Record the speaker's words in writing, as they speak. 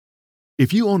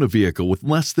If you own a vehicle with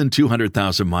less than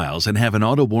 200,000 miles and have an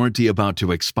auto warranty about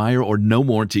to expire or no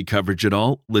warranty coverage at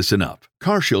all, listen up.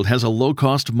 CarShield has a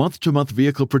low-cost month-to-month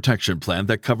vehicle protection plan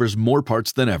that covers more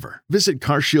parts than ever. Visit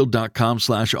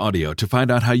carshield.com/audio to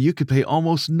find out how you could pay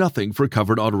almost nothing for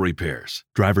covered auto repairs.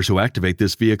 Drivers who activate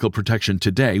this vehicle protection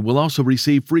today will also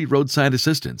receive free roadside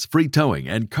assistance, free towing,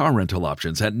 and car rental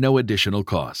options at no additional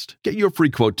cost. Get your free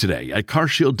quote today at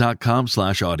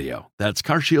carshield.com/audio. That's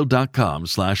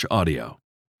carshield.com/audio.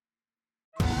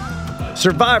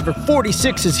 Survivor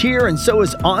 46 is here, and so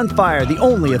is On Fire, the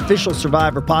only official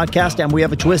Survivor podcast, and we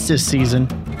have a twist this season.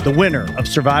 The winner of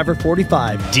Survivor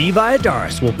 45, Dee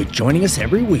Valladares, will be joining us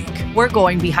every week. We're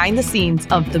going behind the scenes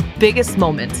of the biggest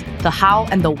moments, the how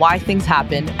and the why things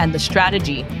happen, and the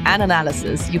strategy and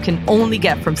analysis you can only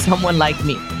get from someone like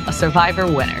me, a Survivor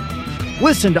winner.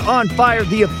 Listen to On Fire,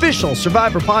 the official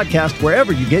Survivor podcast,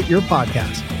 wherever you get your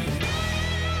podcasts.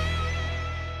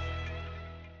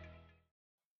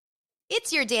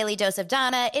 It's your daily dose of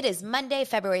Donna. It is Monday,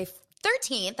 February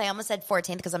 13th. I almost said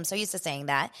 14th because I'm so used to saying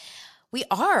that. We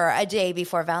are a day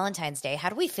before Valentine's Day. How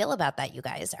do we feel about that, you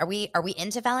guys? Are we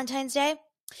into Valentine's Day?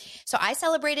 So I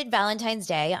celebrated Valentine's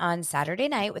Day on Saturday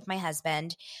night with my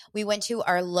husband. We went to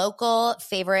our local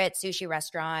favorite sushi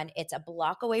restaurant. It's a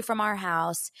block away from our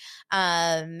house,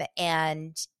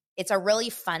 and it's a really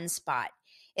fun spot.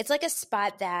 It's like a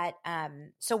spot that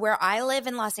so where I live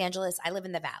in Los Angeles, I live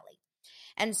in the Valley.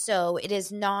 And so it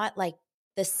is not like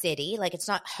the city, like it's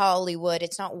not Hollywood,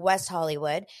 it's not West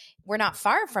Hollywood. We're not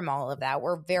far from all of that.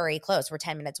 We're very close. We're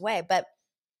 10 minutes away. But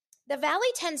the Valley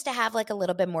tends to have like a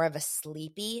little bit more of a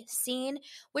sleepy scene,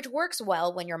 which works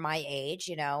well when you're my age,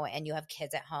 you know, and you have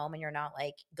kids at home and you're not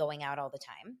like going out all the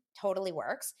time. Totally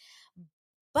works.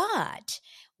 But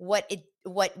what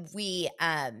we,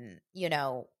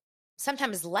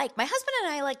 sometimes like, my husband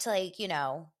and I like to we like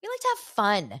to have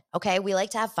fun, okay? We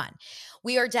like to have fun.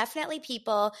 We are definitely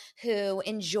people who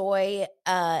enjoy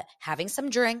having some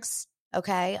drinks,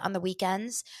 okay, on the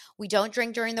weekends. We don't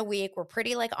drink during the week. We're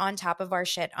pretty like on top of our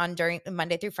shit during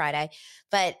Monday through Friday.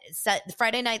 But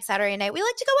Friday night, Saturday night, we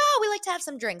like to go out. We like to have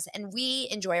some drinks, and we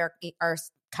enjoy our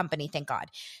company, thank God.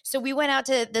 So we went out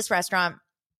to this restaurant.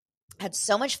 Had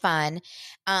so much fun,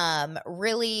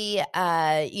 really,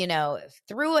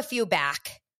 threw a few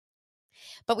back,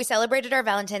 but we celebrated our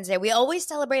Valentine's Day. We always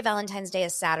celebrate Valentine's Day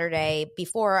as Saturday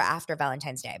before or after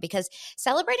Valentine's Day, because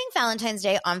celebrating Valentine's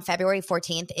Day on February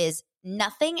 14th is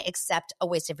nothing except a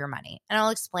waste of your money. And I'll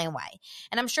explain why.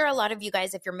 And I'm sure a lot of you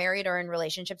guys, if you're married or in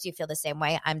relationships, you feel the same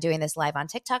way. I'm doing this live on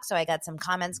TikTok, so I got some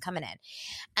comments coming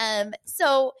in.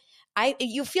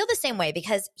 You feel the same way,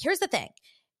 because here's the thing,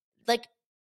 like,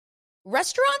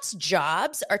 restaurants'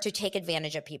 jobs are to take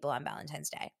advantage of people on Valentine's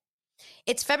Day.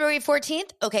 It's February 14th.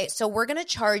 Okay, so we're going to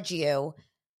charge you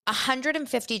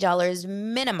 $150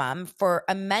 minimum for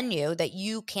a menu that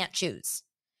you can't choose,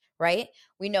 right?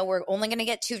 We know we're only going to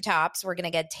get 2 tops. We're going to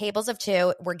get tables of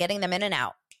 2. We're getting them in and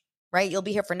out, right? You'll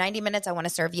be here for 90 minutes. I want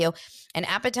to serve you an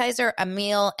appetizer, a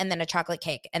meal, and then a chocolate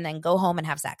cake, and then go home and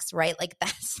have sex, right? Like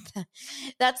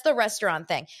that's the restaurant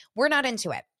thing. We're not into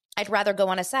it. I'd rather go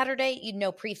on a Saturday,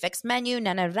 prefix menu,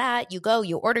 none of that. You go,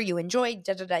 you order, you enjoy,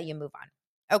 you move on.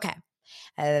 Okay.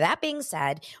 That being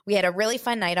said, we had a really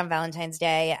fun night on Valentine's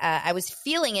Day. I was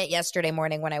feeling it yesterday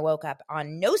morning when I woke up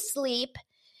on no sleep.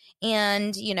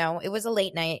 And, it was a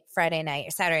late night,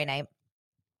 Saturday night.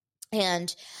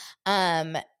 And,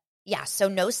 so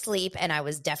no sleep. And I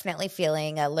was definitely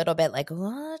feeling a little bit like,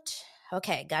 what?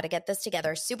 Okay, got to get this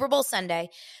together. Super Bowl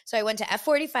Sunday. So I went to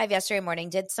F45 yesterday morning,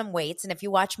 did some weights. And if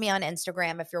you watch me on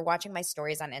Instagram, if you're watching my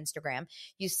stories on Instagram,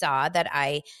 you saw that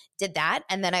I did that.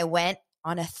 And then I went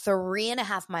on a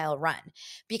 3.5 mile run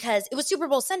because it was Super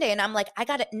Bowl Sunday. And I'm like, I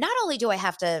got it. Not only do I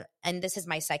have to, and this is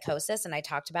my psychosis, and I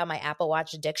talked about my Apple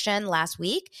Watch addiction last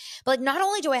week, but like, not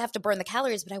only do I have to burn the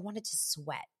calories, but I wanted to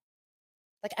sweat.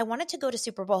 Like, I wanted to go to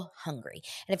Super Bowl hungry.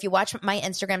 And if you watch my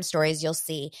Instagram stories, you'll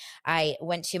see I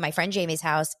went to my friend Jamie's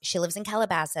house. She lives in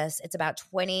Calabasas. It's about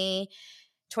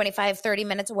 25, 30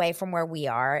 minutes away from where we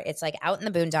are. It's like out in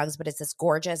the boondocks, but it's this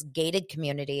gorgeous gated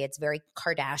community. It's very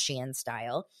Kardashian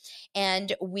style.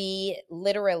 And we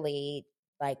literally,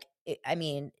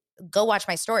 go watch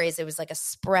my stories. It was like a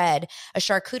spread, a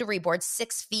charcuterie board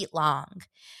 6 feet long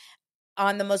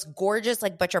on the most gorgeous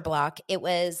butcher block. It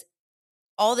was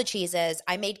all the cheeses.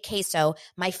 I made queso,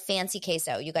 my fancy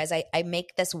queso. You guys, I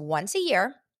make this once a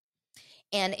year,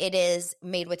 and it is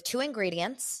made with 2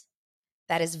 ingredients.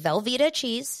 That is Velveeta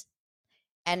cheese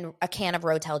and a can of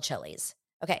Rotel chilies.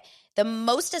 Okay. The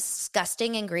most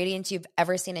disgusting ingredients you've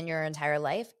ever seen in your entire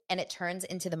life, and it turns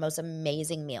into the most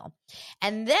amazing meal.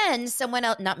 And then someone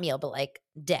else, not meal, but like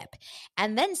dip.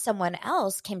 And then someone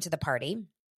else came to the party.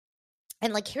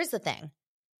 And like, here's the thing.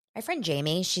 My friend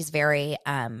Jamie, she's very,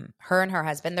 her and her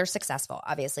husband, they're successful.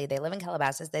 Obviously, they live in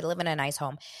Calabasas. They live in a nice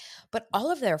home. But all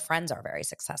of their friends are very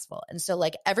successful. And so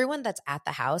like everyone that's at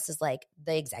the house is like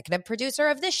the executive producer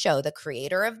of this show, the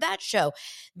creator of that show,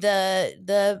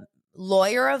 the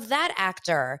lawyer of that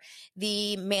actor,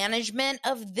 the management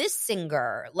of this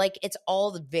singer. Like it's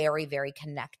all very, very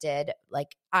connected.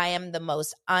 Like I am the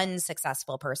most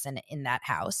unsuccessful person in that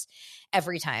house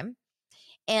every time.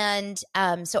 And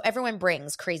so everyone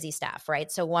brings crazy stuff,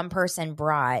 right? So one person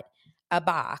brought a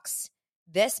box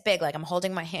this big, like I'm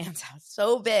holding my hands out,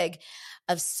 so big,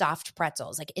 of soft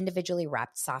pretzels, like individually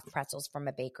wrapped soft pretzels from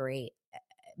a bakery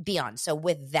beyond. So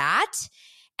with that,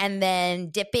 and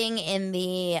then dipping in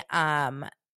the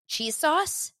cheese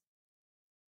sauce,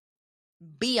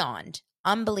 beyond.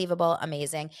 Unbelievable,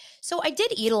 amazing. So I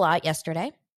did eat a lot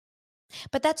yesterday.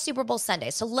 But that's Super Bowl Sunday.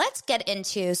 So let's get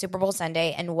into Super Bowl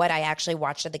Sunday and what I actually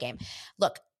watched of the game.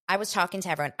 Look, I was talking to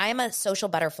everyone. I'm a social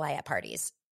butterfly at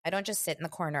parties. I don't just sit in the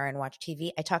corner and watch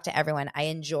TV. I talk to everyone. I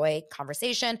enjoy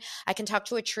conversation. I can talk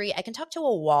to a tree. I can talk to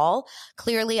a wall.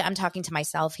 Clearly, I'm talking to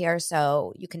myself here,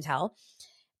 so you can tell.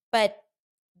 But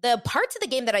the parts of the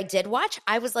game that I did watch,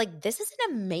 I was like, this is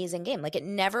an amazing game. Like it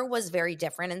never was very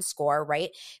different in score, right?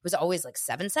 It was always like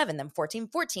 7-7, then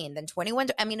 14-14, then 21.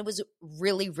 I mean, it was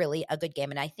really, really a good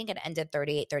game. And I think it ended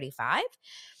 38-35.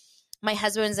 My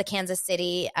husband's a Kansas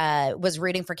City, was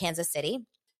rooting for Kansas City,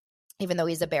 even though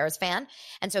he's a Bears fan.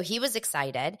 And so he was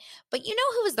excited. But you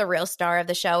know who was the real star of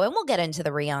the show? And we'll get into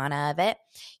the Rihanna of it.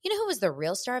 You know who was the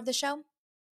real star of the show?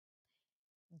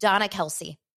 Donna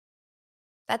Kelsey.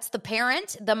 That's the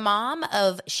parent, the mom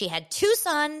of, she had two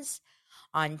sons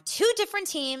on two different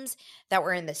teams that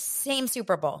were in the same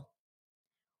Super Bowl.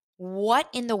 What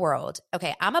in the world?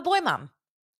 Okay, I'm a boy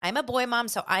mom,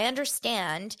 so I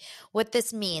understand what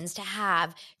this means to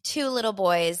have two little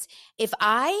boys. If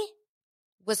I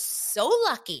was so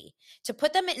lucky to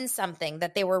put them in something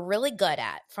that they were really good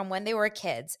at from when they were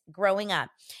kids growing up,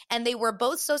 and they were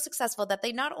both so successful that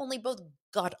they not only both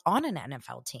got on an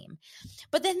NFL team,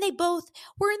 but then they both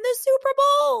were in the Super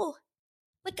Bowl.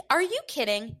 Like, are you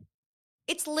kidding?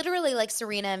 It's literally like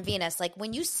Serena and Venus. Like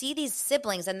when you see these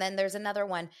siblings, and then there's another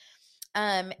one.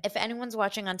 If anyone's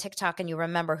watching on TikTok and you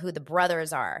remember who the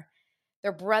brothers are,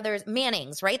 they're brothers,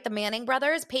 Mannings, right? The Manning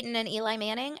brothers, Peyton and Eli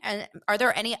Manning. And are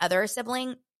there any other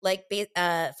sibling like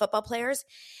football players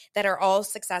that are all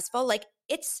successful? Like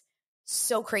it's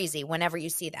so crazy whenever you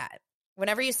see that.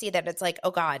 Whenever you see that, it's like,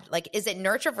 oh God, like, is it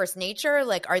nurture versus nature?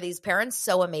 Like, are these parents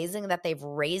so amazing that they've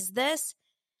raised this?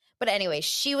 But anyway,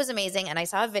 she was amazing. And I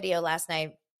saw a video last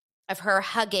night of her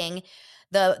hugging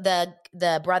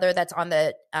the brother that's on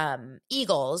the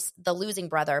Eagles, the losing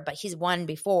brother, but he's won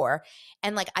before.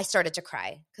 And like, I started to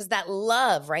cry because that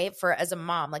love, right, for as a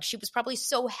mom, like she was probably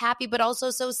so happy, but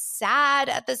also so sad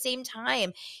at the same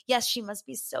time. Yes, she must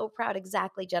be so proud.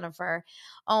 Exactly, Jennifer.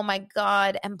 Oh my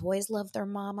God. And boys love their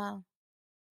mama.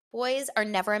 Boys are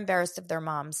never embarrassed of their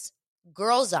moms.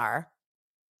 Girls are.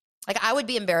 Like, I would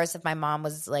be embarrassed if my mom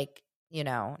was like, you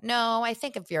know, no, I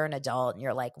think if you're an adult and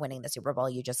you're like winning the Super Bowl,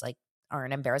 you just like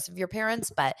aren't embarrassed of your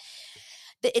parents, but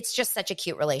it's just such a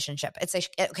cute relationship.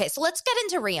 Okay, so let's get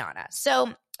into Rihanna.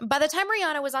 So by the time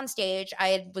Rihanna was on stage,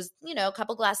 I was, you know, a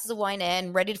couple glasses of wine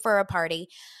in, ready for a party.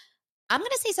 I'm going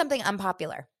to say something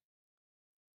unpopular.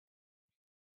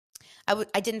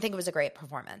 I didn't think it was a great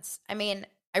performance. I mean,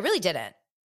 I really didn't.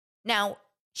 Now,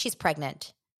 she's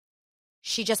pregnant.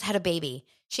 She just had a baby.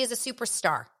 She is a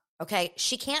superstar, okay?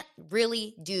 She can't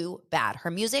really do bad.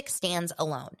 Her music stands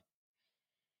alone.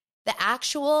 The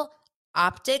actual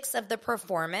optics of the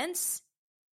performance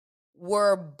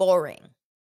were boring.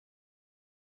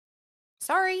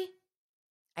 Sorry.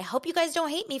 I hope you guys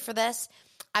don't hate me for this.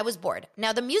 I was bored.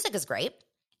 Now, the music is great,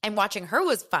 and watching her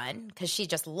was fun because she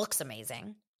just looks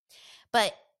amazing.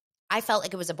 But I felt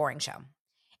like it was a boring show.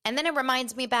 And then it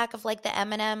reminds me back of like the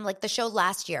Eminem, like the show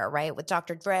last year, right, with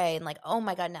Dr. Dre. And like, oh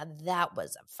my God, now that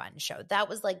was a fun show. That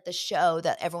was like the show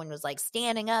that everyone was like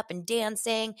standing up and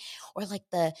dancing, or like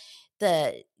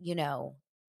the you know,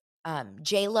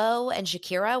 J-Lo and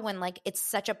Shakira, when like it's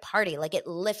such a party, like it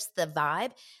lifts the vibe.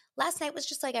 Last night was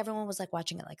just like everyone was like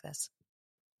watching it like this.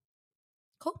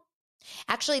 Cool.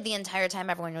 Actually, the entire time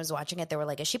everyone was watching it, they were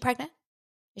like, is she pregnant?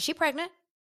 Is she pregnant?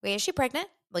 Wait, is she pregnant?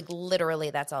 Like literally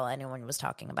that's all anyone was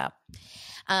talking about.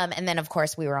 And then of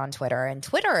course we were on Twitter, and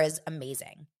Twitter is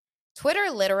amazing. Twitter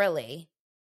literally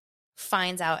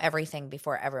finds out everything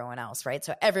before everyone else, right?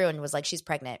 So everyone was like, she's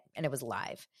pregnant, and it was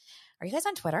live. Are you guys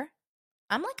on Twitter?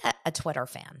 I'm like a Twitter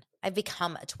fan. I've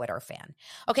become a Twitter fan.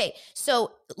 Okay,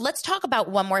 so let's talk about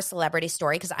one more celebrity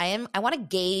story because I want to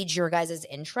gauge your guys'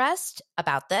 interest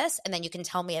about this, and then you can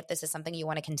tell me if this is something you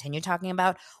want to continue talking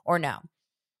about or no.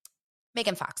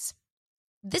 Megan Fox.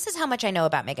 This is how much I know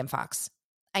about Megan Fox.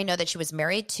 I know that she was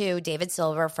married to David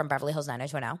Silver from Beverly Hills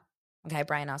 90210. Okay,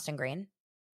 Brian Austin Green.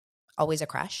 Always a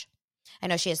crush. I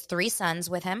know she has 3 sons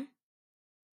with him.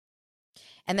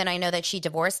 And then I know that she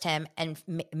divorced him and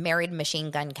married Machine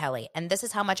Gun Kelly. And this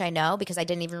is how much I know because I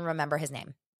didn't even remember his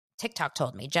name. TikTok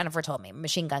told me. Jennifer told me.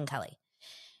 Machine Gun Kelly.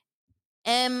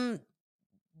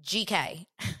 MGK.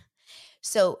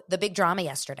 So the big drama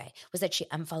yesterday was that she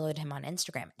unfollowed him on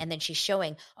Instagram. And then she's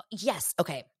showing, yes,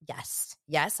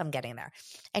 I'm getting there.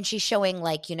 And she's showing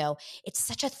like, it's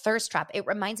such a thirst trap. It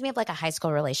reminds me of like a high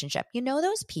school relationship. You know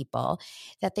those people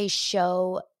that they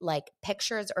show like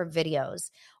pictures or videos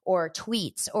or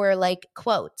tweets or like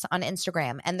quotes on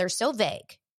Instagram and they're so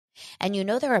vague and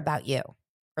they're about you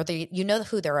or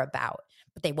who they're about,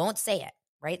 but they won't say it,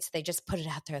 right? So they just put it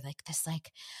out there like this,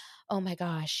 like, oh my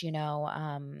gosh, it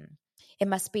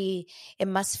must be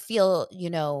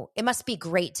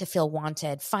great to feel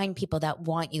wanted. Find people that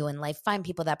want you in life. Find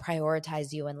people that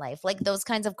prioritize you in life. Like those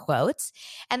kinds of quotes.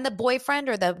 And the boyfriend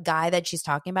or the guy that she's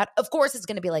talking about, of course, it's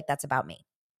going to be like, that's about me.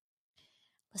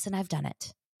 Listen, I've done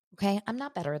it. Okay. I'm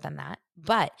not better than that.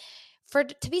 But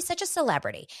to be such a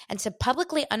celebrity and to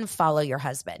publicly unfollow your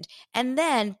husband and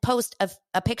then post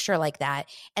a picture like that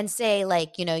and say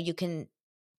like, you can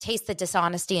taste the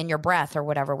dishonesty in your breath or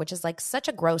whatever, which is like such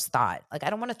a gross thought. Like, I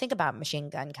don't want to think about Machine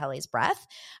Gun Kelly's breath.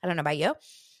 I don't know about you.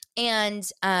 And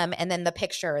then the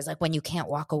picture is like when you can't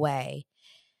walk away.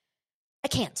 I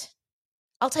can't.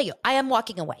 I'll tell you, I am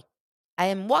walking away. I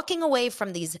am walking away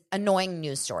from these annoying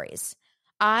news stories.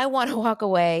 I want to walk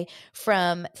away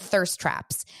from thirst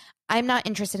traps. I'm not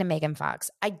interested in Megan Fox.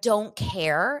 I don't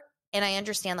care. And I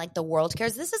understand like the world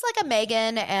cares. This is like a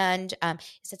Megan and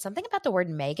is it something about the word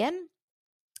Megan?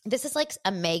 This is like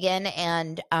a Megan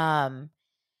and Harry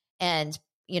and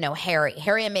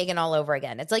Meghan all over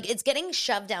again. It's like it's getting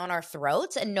shoved down our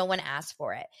throats and no one asked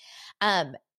for it.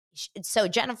 So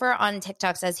Jennifer on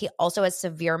TikTok says he also has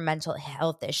severe mental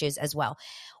health issues as well.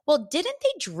 Well, didn't they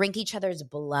drink each other's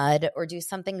blood or do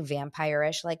something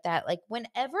vampire-ish like that? Like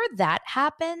whenever that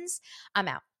happens, I'm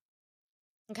out.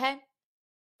 Okay?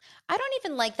 I don't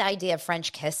even like the idea of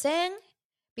French kissing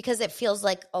because it feels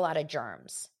like a lot of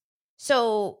germs.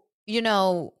 So,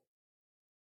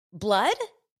 blood?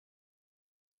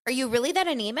 Are you really that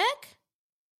anemic?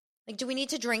 Like, do we need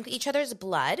to drink each other's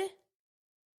blood?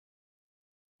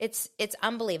 It's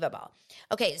unbelievable.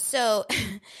 Okay, so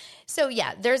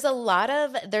yeah, there's a lot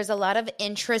of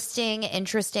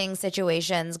interesting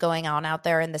situations going on out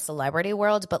there in the celebrity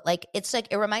world, but like it's like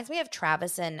it reminds me of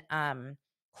Travis and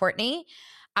Courtney.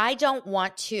 I don't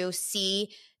want to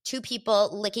see 2 people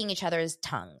licking each other's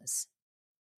tongues.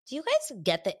 Do you guys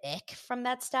get the ick from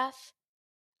that stuff?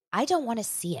 I don't want to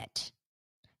see it.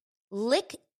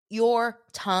 Lick your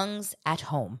tongues at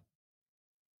home.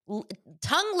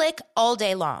 Tongue lick all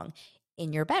day long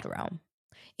in your bedroom,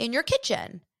 in your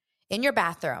kitchen, in your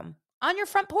bathroom, on your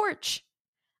front porch.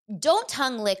 Don't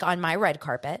tongue lick on my red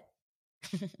carpet.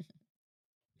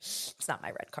 It's not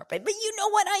my red carpet, but you know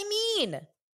what I mean.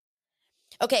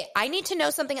 Okay, I need to know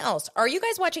something else. Are you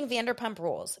guys watching Vanderpump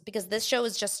Rules? Because this show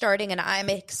is just starting and I'm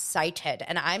excited.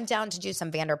 And I'm down to do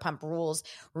some Vanderpump Rules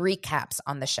recaps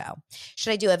on the show.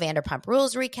 Should I do a Vanderpump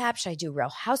Rules recap? Should I do Real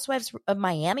Housewives of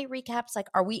Miami recaps? Like,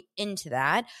 are we into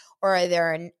that? Or are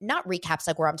there not recaps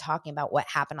like where I'm talking about what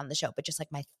happened on the show, but just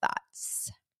like my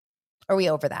thoughts? Are we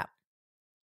over that?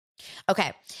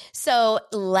 Okay, so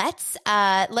let's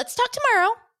talk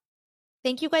tomorrow.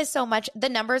 Thank you guys so much. The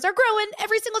numbers are growing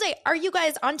every single day. Are you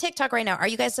guys on TikTok right now? Are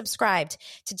you guys subscribed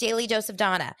to Daily Dose of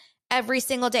Donna? Every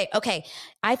single day. Okay.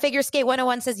 I Figure Skate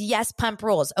 101 says, yes, pump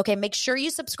rules. Okay. Make sure you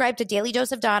subscribe to Daily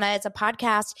Dose of Donna. It's a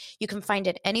podcast. You can find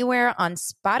it anywhere on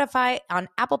Spotify, on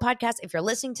Apple Podcasts. If you're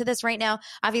listening to this right now,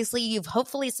 obviously you've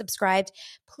hopefully subscribed.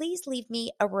 Please leave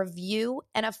me a review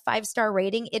and a 5-star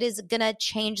rating. It is going to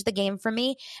change the game for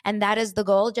me. And that is the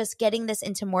goal, just getting this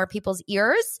into more people's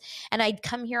ears. And I'd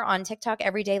come here on TikTok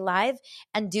every day live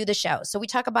and do the show. So we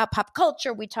talk about pop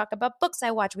culture. We talk about books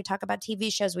I watch. We talk about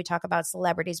TV shows. We talk about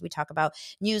celebrities. We talk about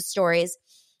news stories.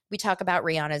 We talk about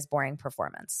Rihanna's boring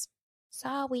performance.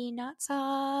 Sorry, not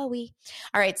sorry.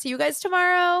 All right. See you guys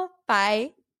tomorrow.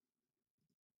 Bye.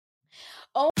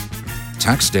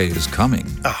 Tax day is coming.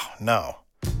 Oh, no.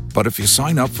 But if you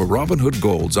sign up for Robinhood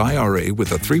Gold's IRA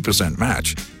with a 3%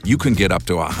 match, you can get up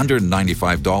to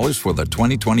 $195 for the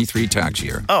 2023 tax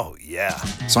year. Oh, yeah.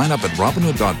 Sign up at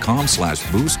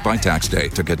Robinhood.com/boost by tax day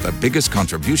to get the biggest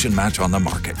contribution match on the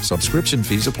market. Subscription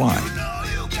fees apply.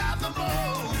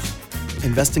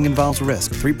 Investing involves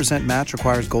risk. 3% match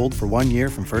requires gold for 1 year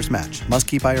from first match. Must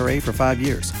keep IRA for 5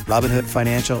 years. Robinhood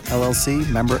Financial, LLC,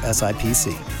 member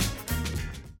SIPC.